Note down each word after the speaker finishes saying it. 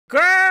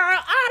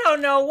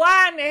don't know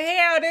why in the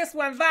hell this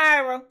went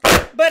viral,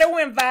 but it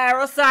went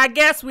viral, so I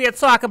guess we'll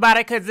talk about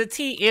it because the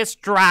tea is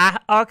dry,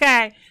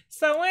 okay?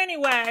 So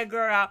anyway,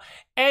 girl,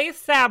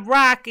 A$AP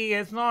Rocky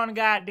is on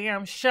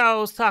goddamn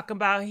shows talking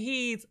about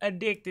he's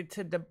addicted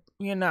to the,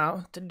 you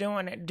know, to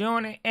doing it well.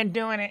 Doing it and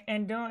doing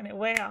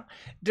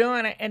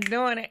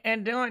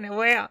it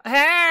well.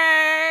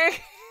 Hey!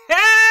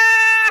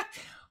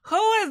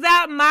 Who is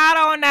that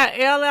model in that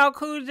LL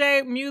Cool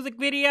J music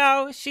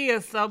video? She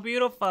is so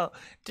beautiful.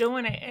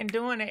 Doing it and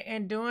doing it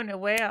and doing it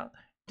well.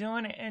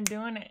 Doing it and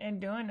doing it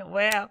and doing it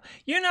well.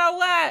 You know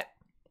what?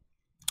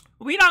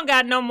 We don't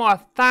got no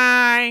more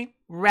fine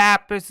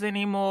rappers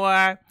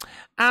anymore.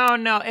 I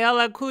don't know.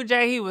 LL Cool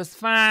J, he was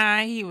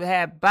fine. He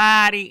had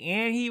body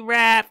and he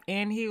rapped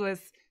and he was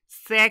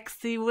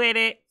sexy with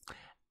it.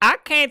 I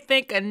can't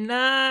think of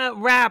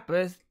none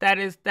rappers that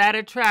is that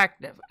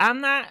attractive. I'm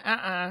not,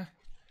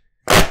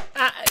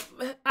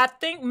 I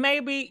think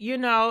maybe, you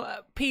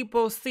know,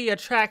 people see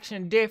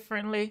attraction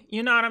differently.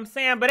 You know what I'm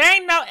saying? But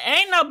ain't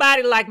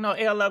nobody like no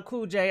LL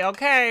Cool J,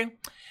 okay?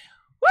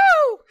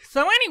 Woo!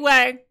 So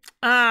anyway,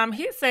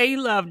 he say he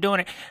loved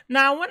doing it.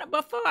 Now,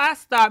 before I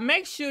start,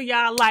 make sure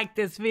y'all like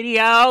this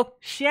video,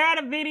 share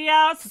the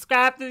video,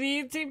 subscribe to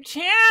the YouTube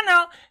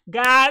channel,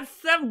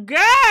 Gossip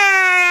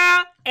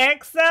Girl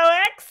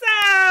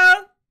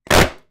XOXO.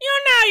 You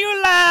know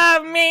you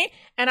love me.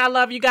 And I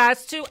love you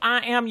guys too.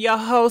 I am your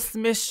host,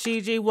 Miss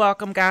Gigi.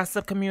 Welcome,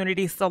 gossip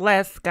community. So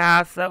let's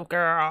gossip,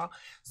 girl.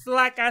 So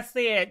like I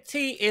said,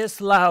 tea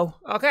is low,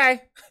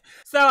 okay?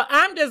 So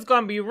I'm just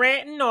going to be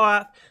ranting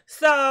off.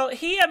 So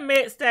he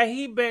admits that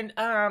he been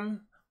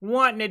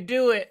wanting to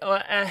do it or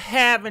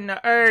having the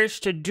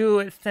urge to do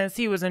it since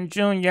he was in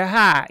junior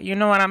high. You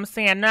know what I'm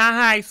saying? Not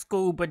high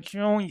school, but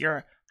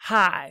junior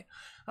high.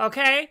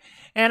 Okay?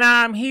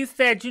 And he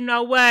said, you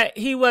know what?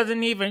 He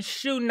wasn't even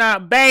shooting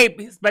up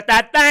babies, but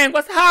that thing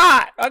was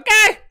hot,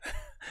 okay?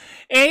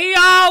 And he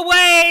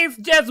always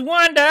just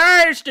wanted the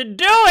urge to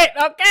do it,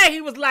 okay? He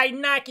was like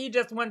Nike, he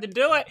just wanted to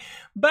do it.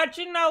 But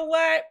you know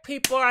what?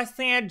 People are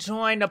saying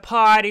join the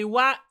party.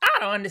 Why? I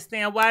don't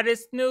understand why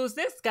this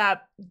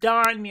got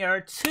darn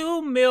near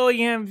 2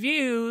 million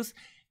views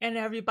and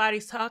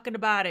everybody's talking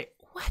about it.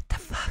 What the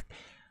fuck?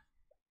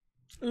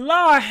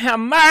 Lord have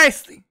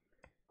mercy.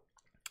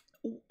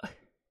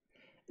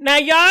 Now,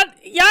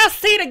 y'all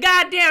see the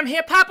goddamn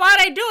hip-hop. All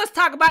they do is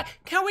talk about,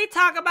 can we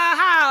talk about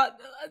how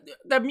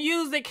the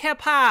music,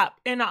 hip-hop,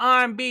 and the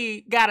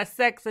R&B got a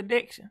sex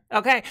addiction,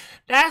 okay?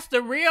 That's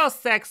the real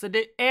sex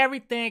addiction.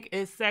 Everything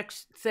is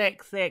sex.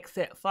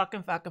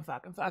 Fucking.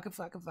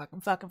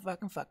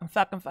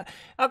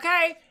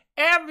 Okay?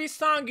 Every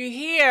song you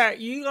hear,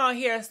 you gonna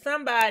hear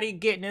somebody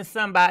getting in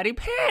somebody's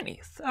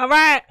panties, all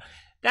right?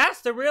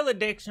 That's the real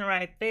addiction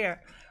right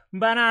there.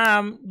 But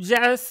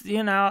just,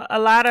 you know,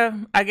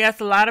 I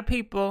guess a lot of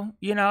people,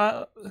 you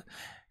know,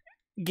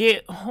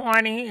 get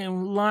horny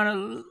and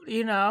wanna,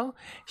 you know,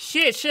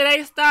 shit, should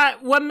they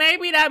start, well,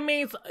 maybe that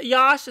means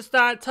y'all should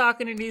start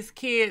talking to these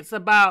kids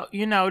about,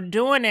 you know,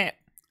 doing it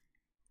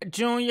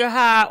junior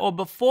high or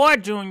before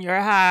junior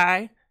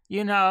high,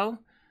 you know,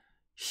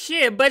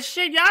 shit, but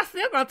shit, y'all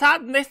still gonna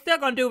talk, they still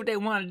gonna do what they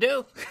want to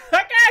do,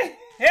 okay,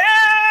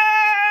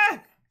 yeah.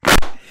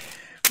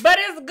 But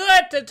it's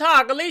good to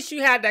talk. At least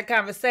you had that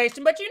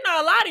conversation. But you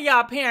know, a lot of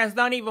y'all parents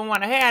don't even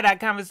want to have that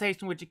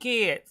conversation with your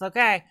kids,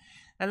 okay?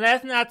 And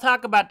let's not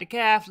talk about the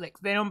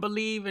Catholics. They don't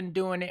believe in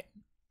doing it.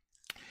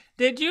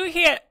 Did you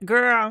hear,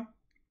 girl,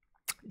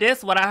 this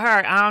is what I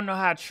heard. I don't know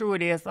how true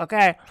it is,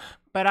 okay?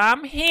 But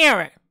I'm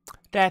hearing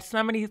that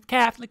some of these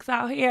Catholics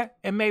out here,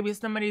 and maybe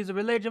some of these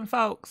religion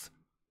folks,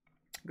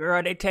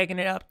 girl, they taking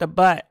it up the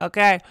butt,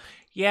 okay?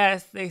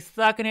 Yes, they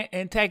sucking it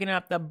and taking it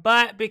up the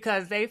butt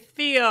because they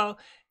feel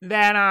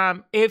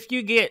that if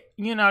you get,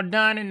 you know,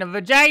 done in the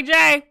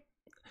vajayjay,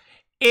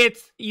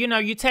 it's, you know,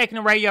 you taking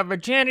away your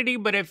virginity,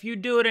 but if you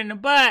do it in the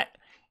butt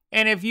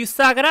and if you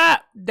suck it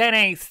up, that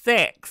ain't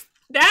sex.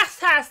 That's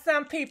how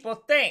some people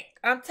think.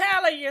 I'm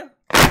telling you.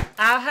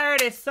 I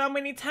heard it so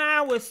many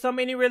times with so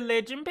many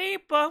religion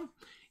people.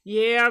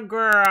 Yeah,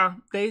 girl.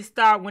 They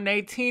start when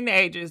they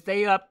teenagers.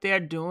 They up there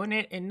doing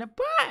it in the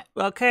butt,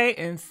 okay,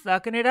 and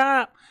sucking it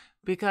up.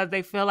 Because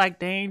they feel like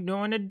they ain't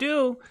doing the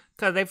do.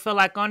 Because they feel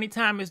like only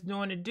time it's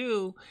doing the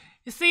do.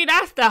 You see,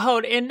 that's the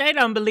whole... And they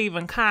don't believe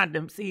in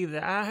condoms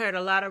either. I heard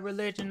a lot of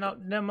religion,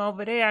 them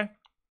over there.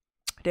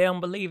 They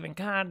don't believe in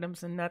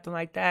condoms and nothing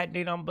like that.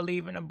 They don't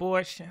believe in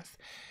abortions.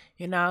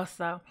 You know,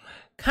 so...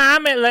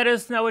 Comment, let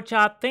us know what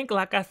y'all think.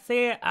 Like I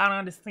said, I don't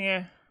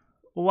understand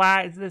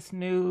why is this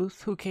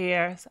news. Who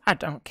cares? I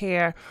don't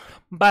care.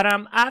 But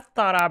I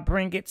thought I'd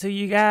bring it to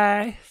you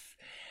guys.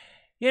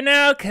 You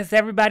know, because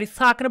everybody's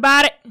talking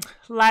about it.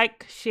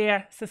 Like,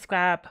 share,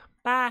 subscribe.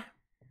 Bye.